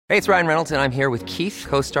Hey, it's Ryan Reynolds, and I'm here with Keith,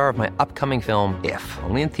 co-star of my upcoming film, If,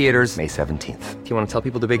 only in theaters May 17th. Do you want to tell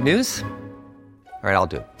people the big news? All right, I'll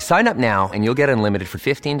do it. Sign up now and you'll get unlimited for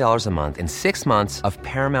 $15 a month and 6 months of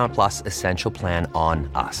Paramount Plus Essential Plan on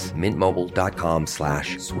us.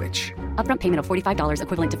 MintMobile.com/switch. Upfront payment of $45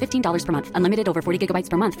 equivalent to $15 per month. Unlimited over 40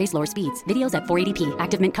 gigabytes per month. Face lower speeds. Videos at 480p.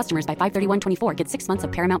 Active Mint customers by 531.24 get 6 months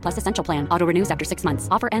of Paramount Plus Essential Plan. Auto renews after 6 months.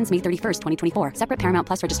 Offer ends May 31st, 2024. Separate Paramount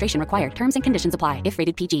Plus registration required. Terms and conditions apply if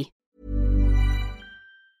rated PG.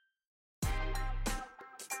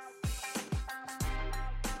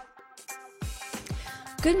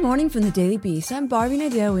 Good morning from the Daily Beast. I'm Barbie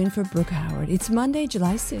Nadeau in for Brooke Howard. It's Monday,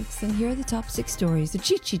 July 6th, and here are the top 6 stories the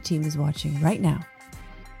Cheat Sheet team is watching right now.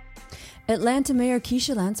 Atlanta Mayor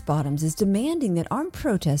Keisha Lance Bottoms is demanding that armed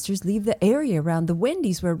protesters leave the area around the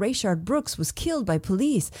Wendy's where Rayshard Brooks was killed by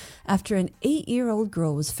police after an 8-year-old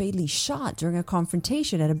girl was fatally shot during a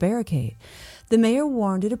confrontation at a barricade. The mayor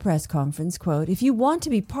warned at a press conference, quote, "If you want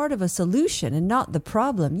to be part of a solution and not the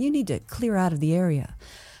problem, you need to clear out of the area."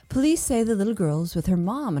 Police say the little girl was with her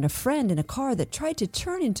mom and a friend in a car that tried to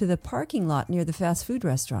turn into the parking lot near the fast food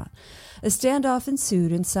restaurant. A standoff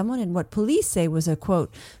ensued and someone in what police say was a,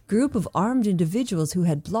 quote, "group of armed individuals who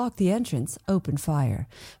had blocked the entrance opened fire."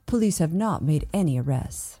 Police have not made any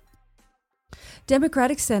arrests.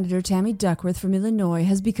 Democratic Senator Tammy Duckworth from Illinois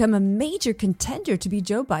has become a major contender to be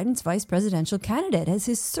Joe Biden's vice presidential candidate as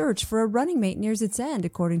his search for a running mate nears its end,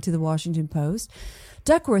 according to the Washington Post.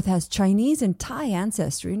 Duckworth has Chinese and Thai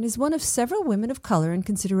ancestry and is one of several women of color in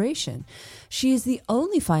consideration. She is the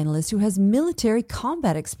only finalist who has military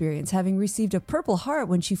combat experience, having received a Purple Heart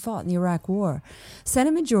when she fought in the Iraq War.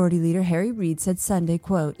 Senate Majority Leader Harry Reid said Sunday,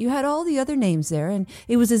 quote, "You had all the other names there, and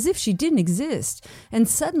it was as if she didn't exist. And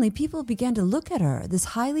suddenly people began to look at her,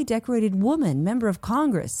 this highly decorated woman, member of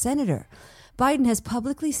Congress, senator." Biden has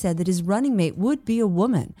publicly said that his running mate would be a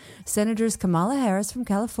woman. Senators Kamala Harris from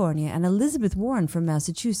California and Elizabeth Warren from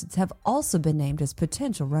Massachusetts have also been named as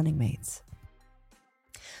potential running mates.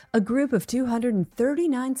 A group of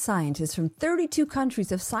 239 scientists from 32 countries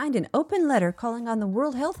have signed an open letter calling on the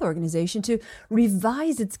World Health Organization to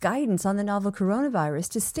revise its guidance on the novel coronavirus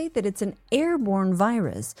to state that it's an airborne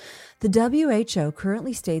virus. The WHO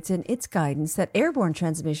currently states in its guidance that airborne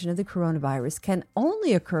transmission of the coronavirus can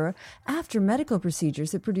only occur after medical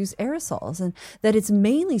procedures that produce aerosols and that it's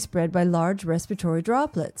mainly spread by large respiratory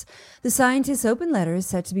droplets. The scientists' open letter is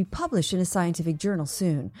set to be published in a scientific journal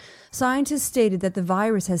soon. Scientists stated that the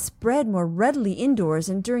virus has spread more readily indoors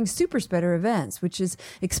and during superspreader events, which is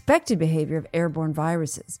expected behavior of airborne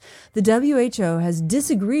viruses. The WHO has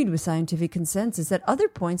disagreed with scientific consensus at other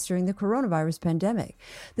points during the coronavirus pandemic.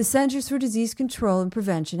 The Centers for Disease Control and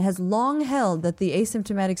Prevention has long held that the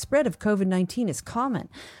asymptomatic spread of COVID-19 is common,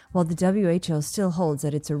 while the WHO still holds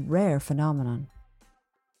that it's a rare phenomenon.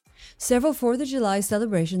 Several 4th of July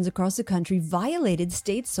celebrations across the country violated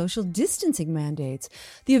state social distancing mandates.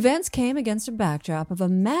 The events came against a backdrop of a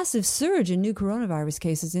massive surge in new coronavirus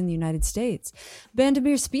cases in the United States.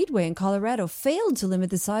 Bandimere Speedway in Colorado failed to limit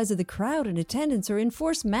the size of the crowd in attendance or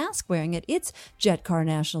enforce mask wearing at its Jet Car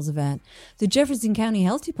Nationals event. The Jefferson County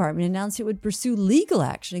Health Department announced it would pursue legal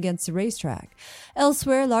action against the racetrack.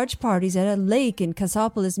 Elsewhere, large parties at a lake in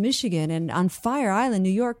Cassopolis, Michigan, and on Fire Island, New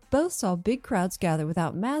York, both saw big crowds gather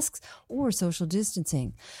without masks or social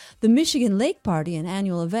distancing. The Michigan Lake Party, an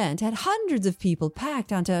annual event, had hundreds of people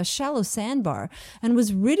packed onto a shallow sandbar and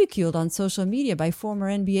was ridiculed on social media by former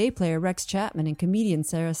NBA player Rex Chapman and comedian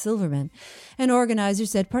Sarah Silverman. An organizer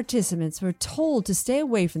said participants were told to stay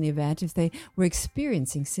away from the event if they were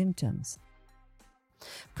experiencing symptoms.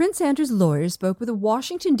 Prince Andrew's lawyer spoke with a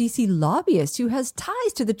Washington, D.C. lobbyist who has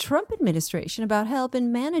ties to the Trump administration about help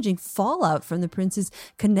in managing fallout from the prince's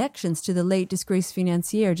connections to the late disgraced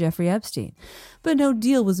financier Jeffrey Epstein. But no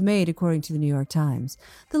deal was made, according to the New York Times.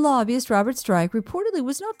 The lobbyist, Robert Strike, reportedly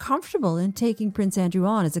was not comfortable in taking Prince Andrew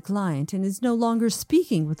on as a client and is no longer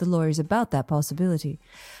speaking with the lawyers about that possibility.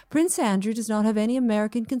 Prince Andrew does not have any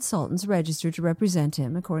American consultants registered to represent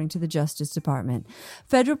him, according to the Justice Department.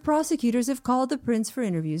 Federal prosecutors have called the prince for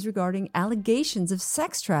interviews regarding allegations of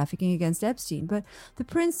sex trafficking against Epstein, but the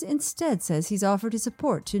prince instead says he's offered his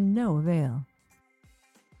support to no avail.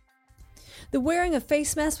 The wearing of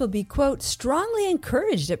face masks will be, quote, strongly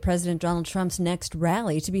encouraged at President Donald Trump's next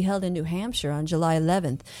rally to be held in New Hampshire on July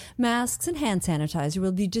 11th. Masks and hand sanitizer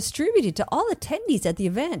will be distributed to all attendees at the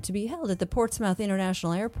event to be held at the Portsmouth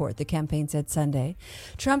International Airport, the campaign said Sunday.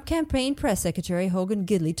 Trump campaign press secretary Hogan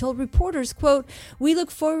Gidley told reporters, quote, we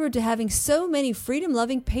look forward to having so many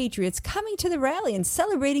freedom-loving patriots coming to the rally and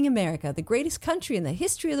celebrating America, the greatest country in the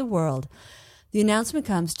history of the world. The announcement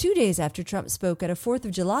comes 2 days after Trump spoke at a 4th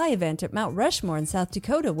of July event at Mount Rushmore in South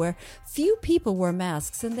Dakota, where few people wore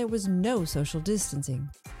masks and there was no social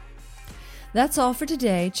distancing. That's all for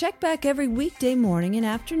today. Check back every weekday morning and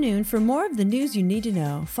afternoon for more of the news you need to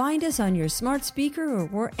know. Find us on your smart speaker or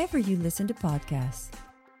wherever you listen to podcasts.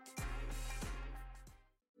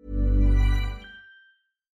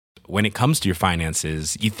 When it comes to your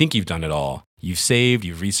finances, you think you've done it all. You've saved,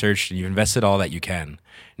 you've researched, and you've invested all that you can.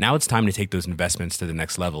 Now it's time to take those investments to the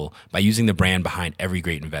next level by using the brand behind every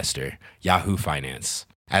great investor, Yahoo Finance.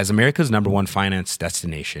 As America's #1 finance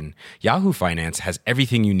destination, Yahoo Finance has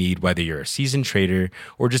everything you need, whether you're a seasoned trader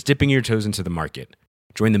or just dipping your toes into the market.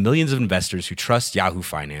 Join the millions of investors who trust Yahoo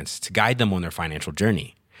Finance to guide them on their financial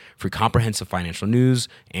journey. For comprehensive financial news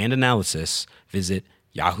and analysis, visit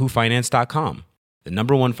yahoofinance.com, the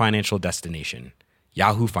 #1 financial destination,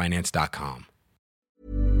 yahoofinance.com.